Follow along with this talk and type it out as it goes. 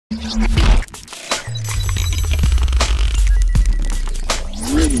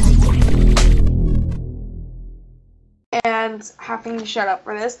And having to shut up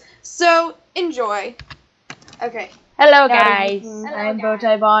for this. So, enjoy. Okay. Hello guys, I'm Bow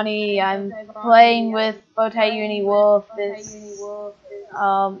Tie Bonnie. I'm playing with Bow Tie Uniwolf. This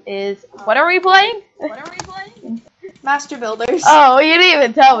is what are we playing? Master Builders. Oh, you didn't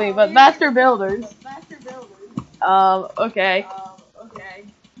even tell me, but Master Builders. Okay.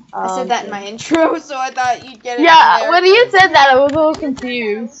 I said that in my intro, so I thought you'd get it. Yeah, when you said that, I was a little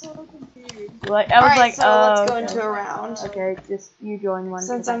confused. Like I was like, so let's go into a round. Okay, just you join one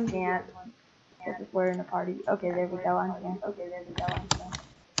Since because I can't. Because we're in a party. Okay, there we go. I'm here.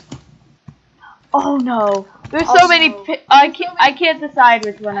 Oh no! There's so many. I can't decide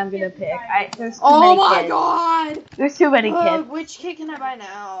which one I'm gonna pick. There's too many kids. Oh my god! There's too many kids. Which kid can I buy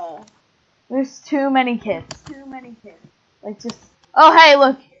now? There's too many kids. Like just. Oh hey,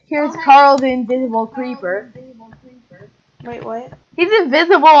 look! Here's Carl the Invisible Creeper. Wait, what? He's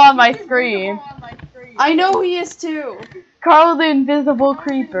invisible on my screen. I know he is too. Carl the Invisible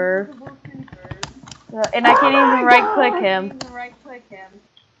Creeper. And I can't even right-click him.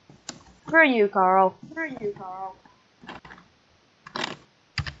 Screw you, Carl.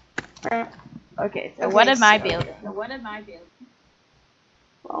 Okay, so what am I building?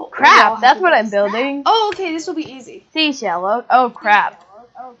 Well, crap, that's what I'm building. Oh, okay, this will be easy. Seashell. Oh, crap.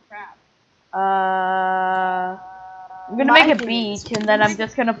 I'm gonna make a beach, and then I'm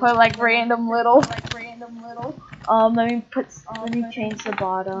just gonna put like random little. Let me change the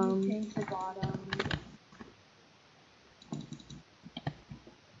bottom. Is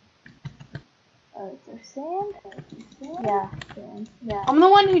there sand? Yeah, sand. Yeah. I'm the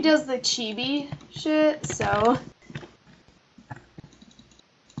one who does the chibi shit, so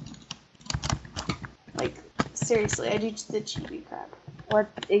like seriously, I do the chibi crap. What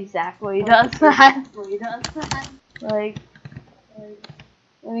exactly does that? Like,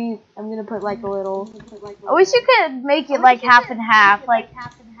 I'm gonna put like a little. I wish you could make it like half and half, like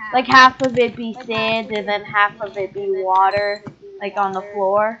half of it be sand and then half of it be water, like on the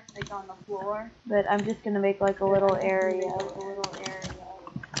floor. But I'm just gonna make like a little area,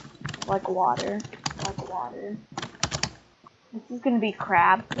 like water. This is gonna be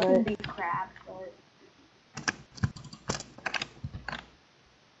crap, but.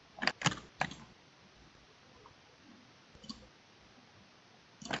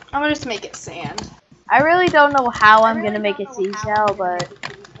 I'm gonna just make it sand. I really don't know how I'm gonna make a seashell, but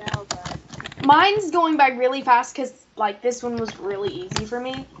mine's going by really fast because like this one was really easy for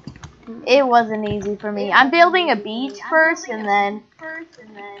me. It wasn't easy for me. I'm building a beach first, and then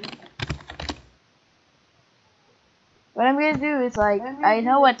what I'm gonna do is like I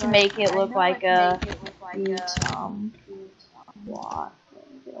know what to make it look like a beach. Water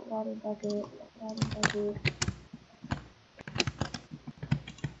bucket.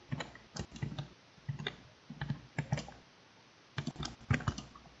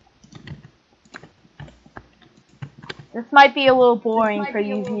 This might be a little boring for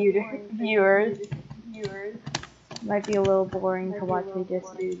you viewers. Might be a little boring to watch me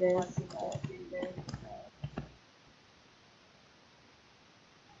just do this.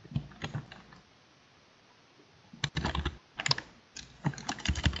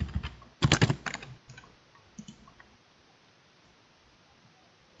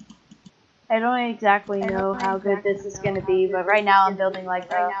 I don't exactly know how good this is going to be, but right now I'm building like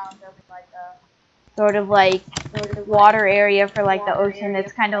a sort of like water area for like the ocean.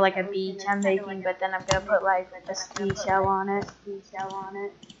 It's kind of like a beach I'm making, but then I'm gonna put like a seashell on it.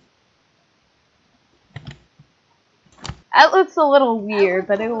 That looks a little weird,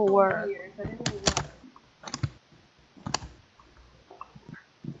 but it'll work.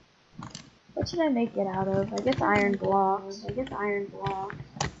 What should I make it out of? I guess iron blocks.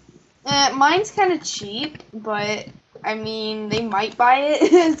 Mine's kind of cheap, but I mean they might buy it.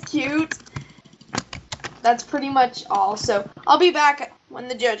 It's cute. That's pretty much all. So I'll be back when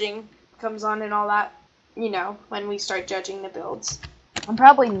the judging comes on and all that. You know, when we start judging the builds. I'm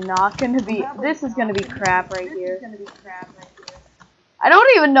probably not gonna be. This is gonna be crap right here. I don't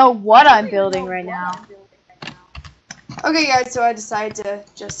even know what I'm building right now. Okay, guys. So I decided to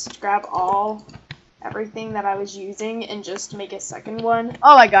just grab everything that I was using and just make a second one.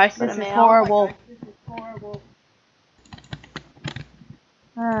 Oh my gosh, this is horrible.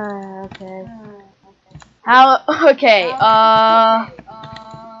 Okay. Okay, I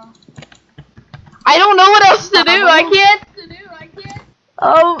don't know what else to do. I can't.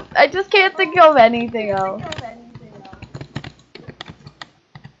 I just can't think of anything else.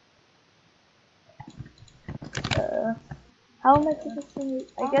 How am I supposed to?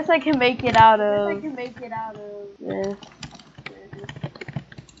 I guess I can make it out of this.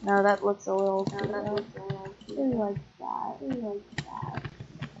 No, that looks a little too like that.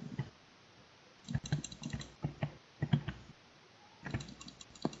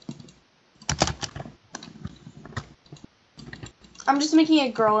 I'm just making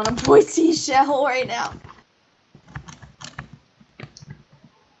a girl and a boy seashell right now.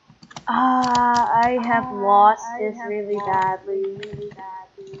 I have lost this really badly.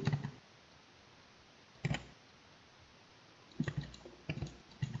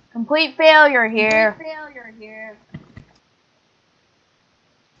 Complete failure here.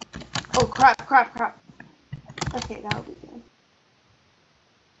 Oh crap. Okay, that'll be good.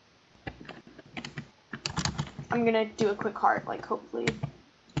 I'm gonna do a quick heart, like, hopefully.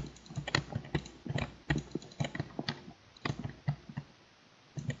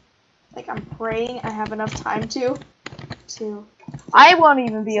 Like, I'm praying I have enough time to. I won't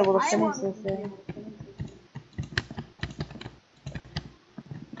even be able to finish this thing.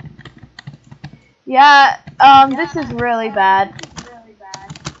 Yeah, this is really bad.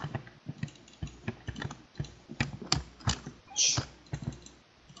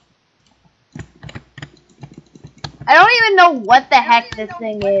 I don't even know what the heck this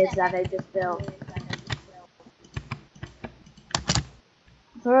thing is that I just built.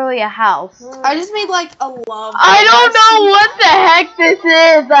 It's really a house. I just made, like, a love. I don't know what the heck this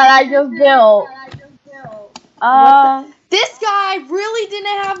is that I just built. This guy really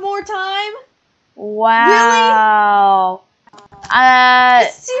didn't have more time? Wow.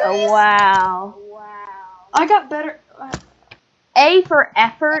 Really? Wow. I got better. A for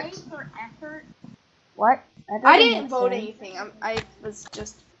effort. What? I didn't vote anything. I was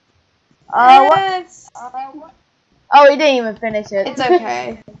just. What? Oh, he didn't even finish it. It's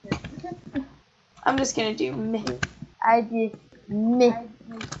okay. I'm just gonna do meh. I did meh.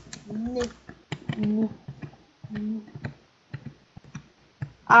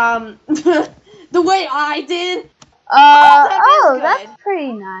 The way I did. That's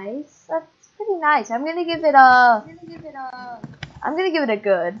pretty nice. I'm gonna give it a. I'm gonna give it a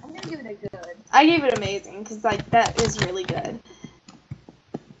good. I gave it amazing because, like, that is really good.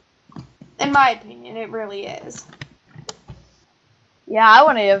 In my opinion, it really is. Yeah, I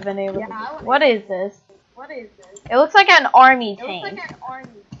wouldn't have been able to. What is this? It looks like an army tank.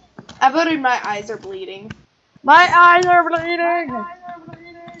 I voted my eyes are bleeding. My eyes are bleeding.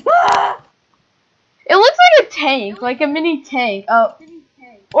 It looks like a tank, like a mini tank. Oh,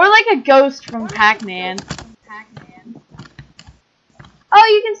 or like a ghost from Pac-Man. Oh,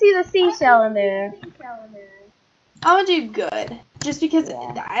 you can see the seashell in there. I'm gonna do good, just because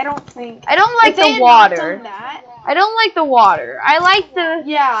I don't think. I don't like the water. I don't like the water. I like the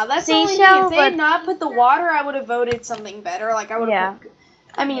that's seashell. the only thing. If they had not put the water, I would have voted something better. Like I would have. Yeah.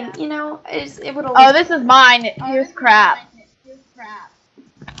 I mean, you know, it would. Oh, this is mine. Here's crap.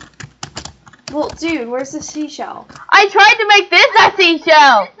 Well, dude, where's the seashell? I tried to make this a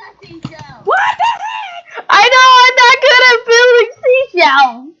seashell. What the heck? I know I'm not good at building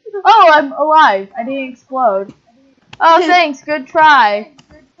seashells. Oh, I'm alive. I didn't explode. Oh, thanks. Good try.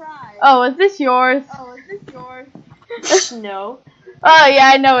 Oh, is this yours? No. Oh,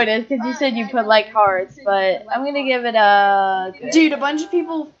 yeah, I know it is, because you said you put, like, hearts, but I'm gonna give it a good. Dude, a bunch of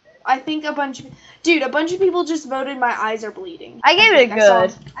people just voted my eyes are bleeding. I gave it a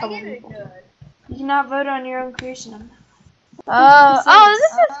good. You cannot vote on your own creation. This is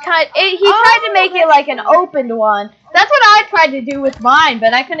he tried to make it like an opened one. That's what I tried to do with mine,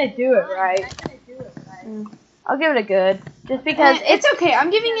 but I couldn't do it right. I'll give it a good. Just because it's okay.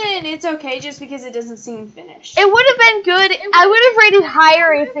 I'm giving it an it's okay just because it doesn't seem finished. It would have been good. I would have rated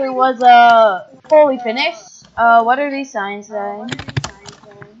higher if it was fully finished. What are these signs saying?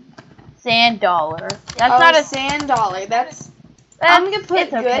 Sand dollar. That's not a sand dollar. I'm gonna put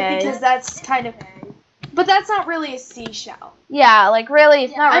good because that's kind of. But that's not really a seashell. Yeah, like really,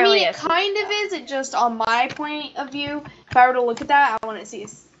 it's not really. I mean, it kind of is. It just on my point of view. If I were to look at that, I want to see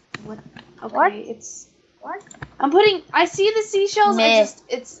what. Okay, what? It's. What? I see the seashells. Meh.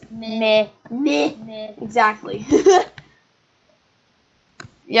 It's meh. Meh. Exactly.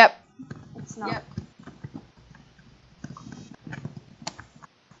 Yep. It's not. Yep.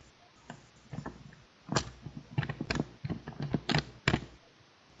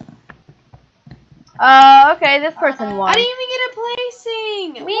 Okay, this person won. I didn't even get a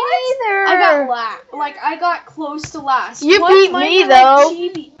placing. Me neither. I got I got close to last. You beat me though.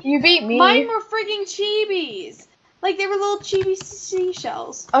 You beat me. Mine were frigging chibis. Like they were little chibi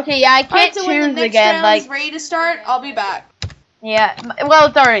seashells. Okay, yeah, I can't choose when the next again. Like ready to start, I'll be back. Yeah, well,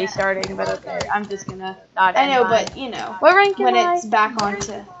 it's already starting, but okay. I'm just gonna not end I know, mine. but you know, What rank am when I? it's back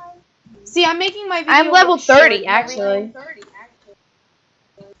onto. See, I'm making my video. I'm level look short 30, and actually. everything.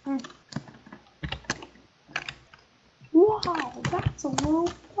 Wow, that's a low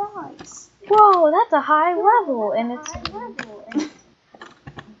price. Whoa, that's a high level, and it's.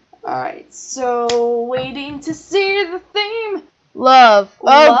 Alright, so waiting to see the theme. Love. Oh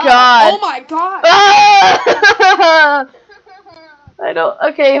Love. God. Oh my god. Ah! I don't.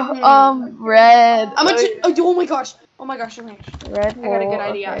 Okay. Red. I'm gonna. Oh my gosh. Oh my gosh. Oh my gosh. Red I got a wool. good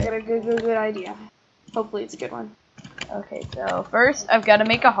idea. Okay. I got a good idea. Hopefully it's a good one. Okay. So first, I've got to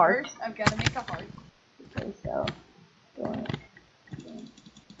make a heart. Okay. So.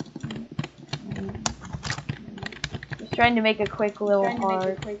 Just trying to make a quick little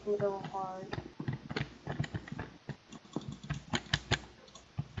heart.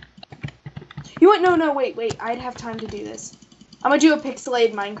 You what? No, wait. I'd have time to do this. I'm gonna do a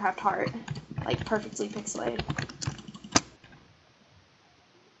pixelated Minecraft heart. Like, perfectly pixelated.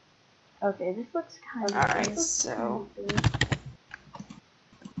 Okay, this looks kind of. Alright, so.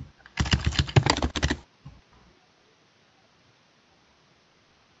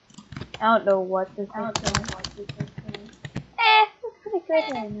 I don't know what this is. It's pretty good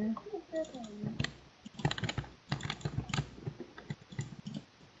right now.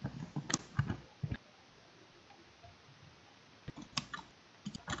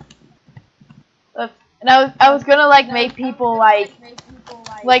 And I was gonna like make people like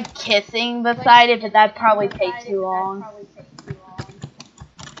kissing beside it, but that'd probably take too long.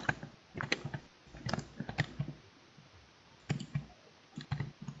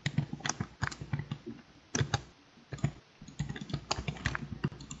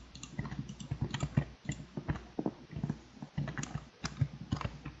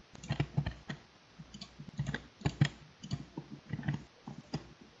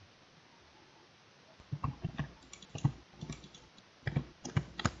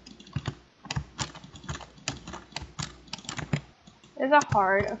 There's a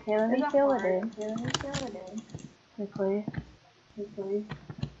heart. Okay, let me fill it in. Quickly.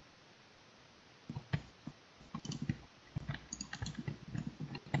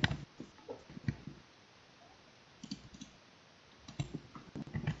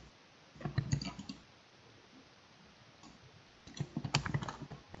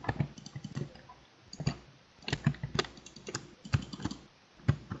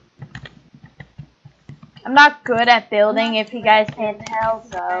 I'm not good at building, if you guys can't tell,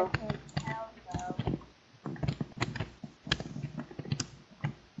 so.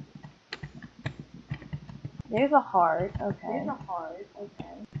 There's a heart. Okay.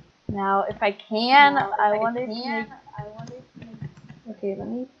 Now, if I can, I wanted to make. Okay, let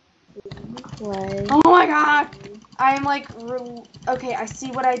me play. Oh my god! I'm like, okay, I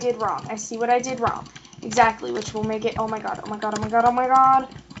see what I did wrong. Exactly, which will make it, oh my god.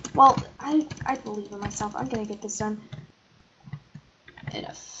 Well, I believe in myself. I'm gonna get this done.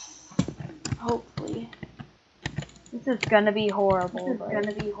 Hopefully. This is gonna be horrible.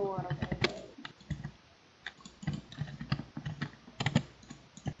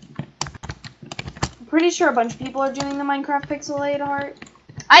 I'm pretty sure a bunch of people are doing the Minecraft pixelated heart.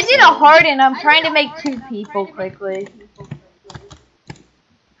 I did a heart and I'm trying to make 2 people quickly.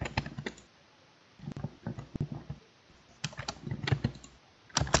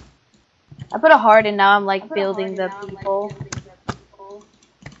 I put a heart and now I'm like building the people.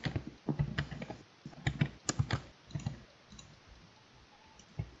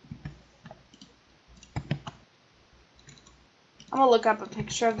 I'm gonna look up a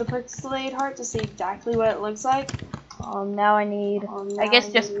picture of the pixelated heart to see exactly what it looks like. Now I need, I guess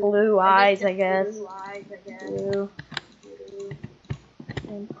just blue eyes, I guess. Blue.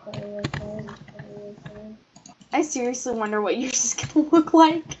 I seriously wonder what yours is gonna look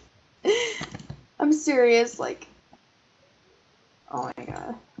like. I'm serious, like. Oh my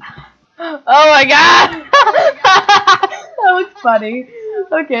god. Oh my god! That was funny.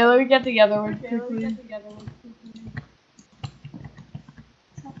 Okay, let me get the other one quickly.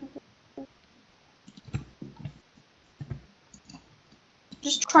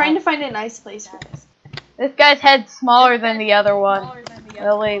 Just trying to find a nice place for this. This guy's head's smaller than the other one.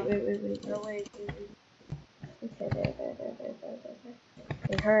 Oh wait. Okay, there.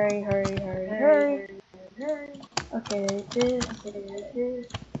 Okay, hurry. Okay, this.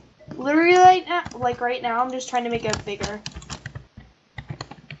 Literally right now, I'm just trying to make it bigger.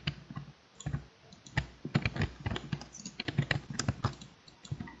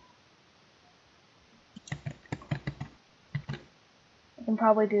 I can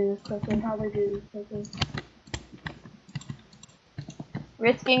probably do this quickly.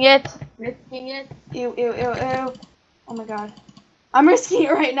 Risking it. Ew, ew, ew, ew. Oh my god. I'm risking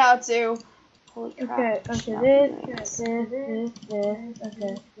it right now too. Holy crap. Okay, this, okay.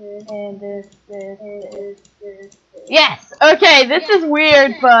 And this. Yes! Okay, this is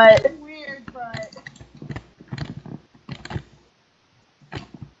weird, but...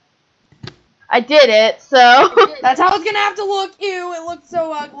 I did it, so... That's how it's gonna have to look. Ew, it looks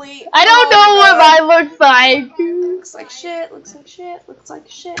so ugly. I don't know what mine looks like. Looks like shit, looks like shit, looks like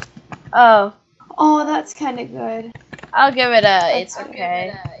shit. Oh. Oh, that's kinda good. I'll give it a... It's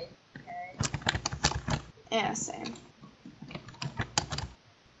okay. Yeah, same.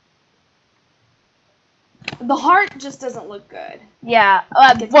 The heart just doesn't look good. Yeah,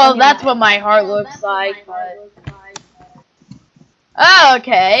 well, that's what my heart looks like, but... Oh,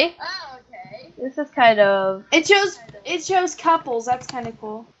 okay. This is kind of... It shows couples, that's kinda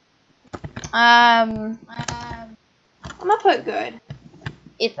cool. I'm gonna put good.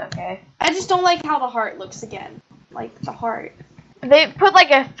 It's okay. I just don't like how the heart looks again. Like, the heart. They put,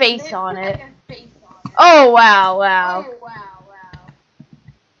 like, a face on it. Oh, wow.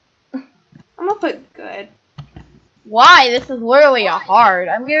 I'm gonna put good. Why? This is literally a heart.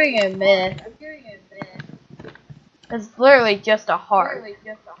 I'm giving it a minute. It's literally just a heart.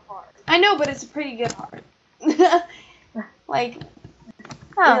 I know, but it's a pretty good heart. Like,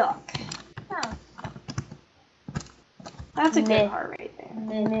 Oh. yuck. That's a good heart right there.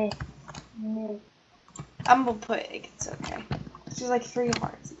 I'm gonna put it's okay. There's like 3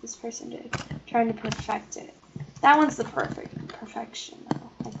 hearts that this person did. Trying to perfect it. That one's the perfection though.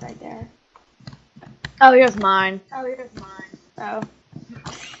 Like right there. Oh, here's mine. Oh.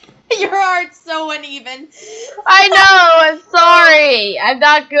 Your heart's so uneven. I know, I'm sorry. I'm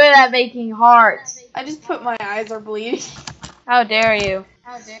not good at making hearts. I just put my eyes are bleeding. How dare you?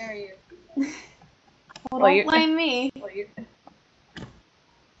 Well, don't blame me.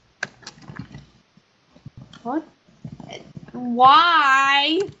 What?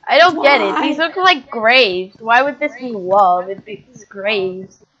 Why? I don't get it. These look like graves. Why would this be love? It's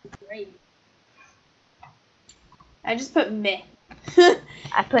graves. I just put meh.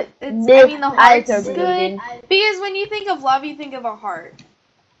 I put I mean, the heart's eyes are good. bleeding. Because when you think of love, you think of a heart.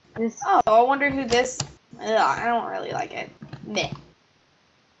 This Oh, I wonder who this... Ugh, I don't really like it. Meh.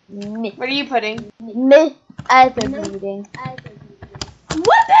 meh. What are you putting? Meh. Eyes are bleeding.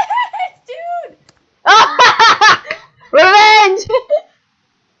 What the heck, dude? Revenge!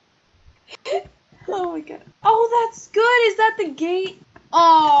 Oh my god. Oh, that's good. Is that the gate?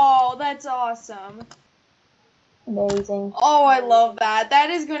 Oh, that's awesome. Amazing. Oh, I love that. That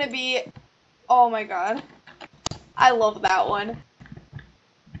is going to be... Oh my god. I love that one.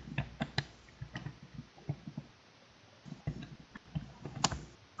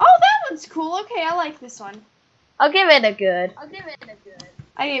 Oh, that one's cool. Okay, I like this one. I'll give it a good. I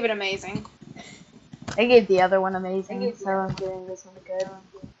gave it amazing. I gave the other one amazing, so I'm giving this one a good.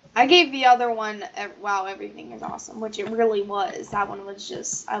 I gave the other one, wow, everything is awesome, which it really was. That one was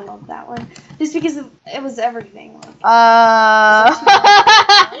just, I love that one. Just because it was everything. Like, this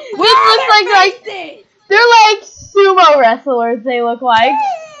looks like they're like sumo wrestlers, they look like.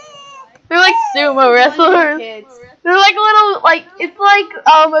 They're like sumo wrestlers. They're like little, like, it's like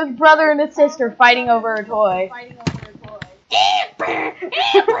a brother and a sister fighting over a toy.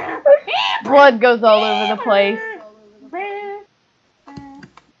 Blood goes all over the place.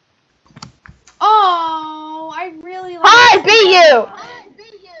 Oh, I really like I beat you!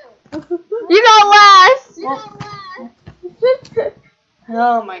 You got last!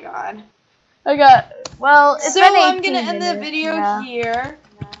 Oh my god. I got, well, it's So been 18 I'm gonna end the minutes, video yeah. here.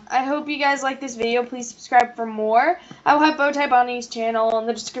 I hope you guys like this video. Please subscribe for more. I will have Bow Tie Bonnie's channel in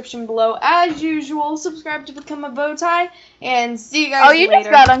the description below as usual. Subscribe to become a bow tie, and see you guys later. Oh, you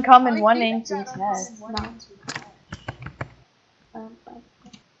just got uncommon 1 inch and 10. Bye.